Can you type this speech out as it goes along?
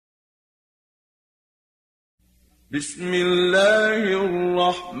بسم اللہ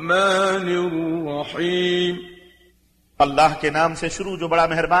الرحمن الرحیم اللہ کے نام سے شروع جو بڑا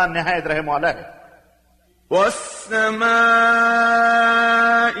مہربان نہایت رحم والا ہے. والسماء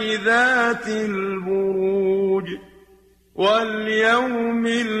ذات البروج والیوم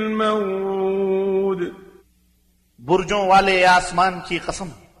الموعود. برجوں والے آسمان کی قسم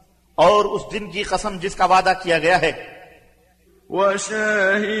اور اس دن کی قسم جس کا وعدہ کیا گیا ہے.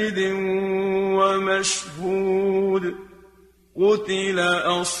 وشاہد ومشہود قتل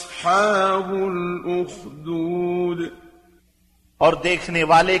اصحاب الاخدود. اور دیکھنے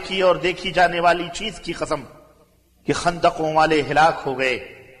والے کی اور دیکھی جانے والی چیز کی قسم کہ خندقوں والے ہلاک ہو گئے.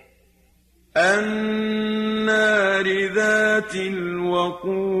 النار ذات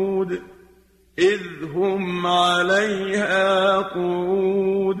الوقود اذ هم علیہا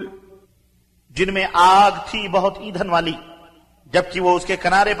قعود. جن میں آگ تھی بہت ایندھن والی جبکہ وہ اس کے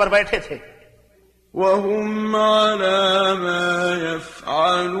کنارے پر بیٹھے تھے. وَهُمْ عَلَى مَا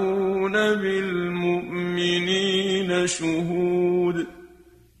يَفْعَلُونَ بِالْمُؤْمِنِينَ شُهُودٌ.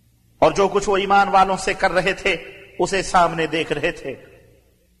 اور جو کچھ وہ ایمان والوں سے کر رہے تھے اسے سامنے دیکھ رہے تھے.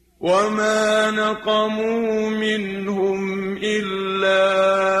 وَمَا نَقَمُوا مِنْهُمْ إِلَّا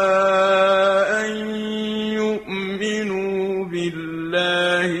أَن يُؤْمِنُوا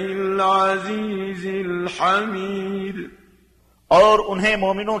بِاللَّهِ الْعَزِيزِ الْحَمِيدِ. اور انہیں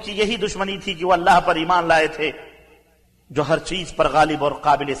مومنوں کی یہی دشمنی تھی کہ وہ اللہ پر ایمان لائے تھے جو ہر چیز پر غالب اور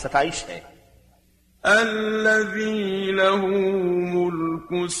قابل ستائش ہے. الذي له ملك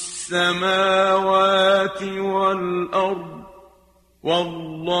السماوات والأرض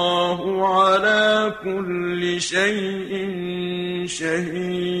والله على كل شيء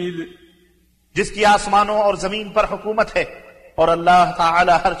شهيد. جس کی آسمانوں اور زمین پر حکومت ہے اور اللہ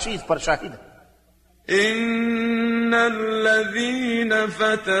تعالی ہر چیز پر شاہد ہے. إن الذين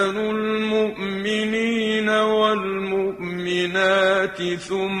فتنوا المؤمنين والمؤمنات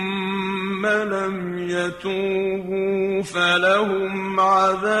ثم لم يتوبوا فلهم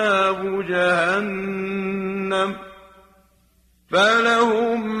عذاب جهنم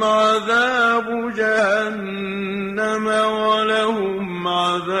ولهم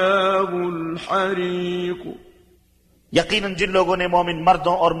عذاب الحريق. یقیناً جن لوگوں نے مومن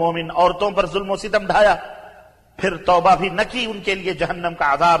مردوں اور مومن عورتوں پر ظلم و ستم ڈھایا پھر توبہ بھی نہ کی ان کے لیے جہنم کا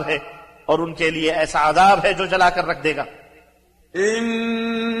عذاب ہے اور ان کے لیے ایسا عذاب ہے جو جلا کر رکھ دے گا.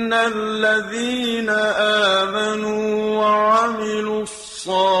 ان الذين آمنوا وعملوا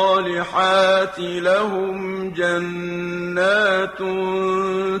الصالحات لهم جنات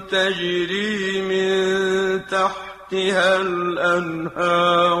تجري من تحتها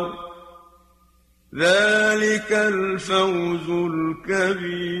الأنهار ذلك الفوز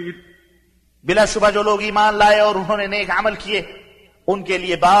الكبير. بلا شبہ جو لوگ ایمان لائے اور انہوں نے نیک عمل کیے ان کے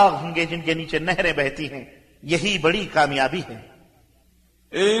لیے باغ ہوں گے جن کے نیچے نہریں بہتی ہیں. یہی بڑی کامیابی ہے.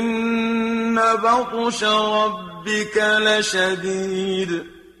 ان بطش ربك لشديد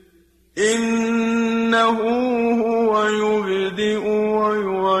انه هو يبدئ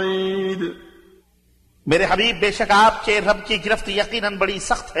ويعيد. میرے حبیب بے شک آپ کے رب کی گرفت یقیناً بڑی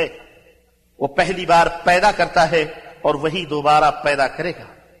سخت ہے. وہ پہلی بار پیدا کرتا ہے اور وہی دوبارہ پیدا کرے گا.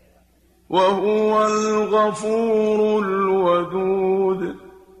 وَهُوَ الْغَفُورُ الْوَدُودُ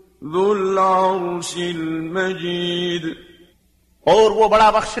ذُو الْعَرْشِ الْمَجِيدُ. اور وہ بڑا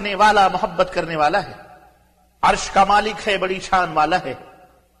بخشنے والا محبت کرنے والا ہے عرش کا مالک ہے بڑی شان والا ہے.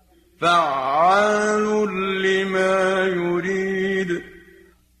 فَعَّالٌ لِمَا يُرِيدُ.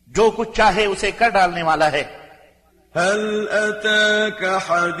 جو کچھ چاہے اسے کر ڈالنے والا ہے. هل أتاك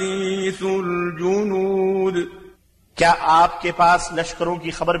حديث الجنود. کیا آپ کے پاس لشکروں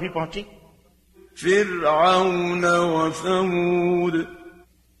کی خبر بھی پہنچی؟ فرعون وثمود.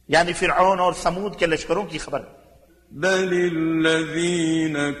 یعنی فرعون اور سمود کے لشکروں کی خبر. بل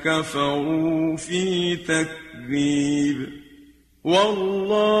الذين كفروا في تكذيب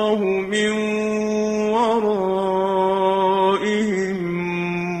والله من ورائهم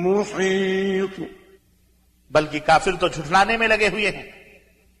محيط. بلکہ کافر تو جھٹلانے میں لگے ہوئے ہیں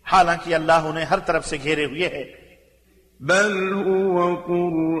حالانکہ اللہ انہیں ہر طرف سے گھیرے ہوئے ہے. بل هو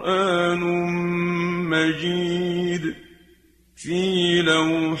قرآن مجید فی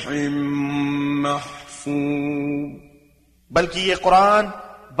لوح محفوظ. بلکہ یہ قرآن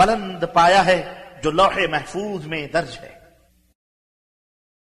بلند پایا ہے جو لوح محفوظ میں درج ہے.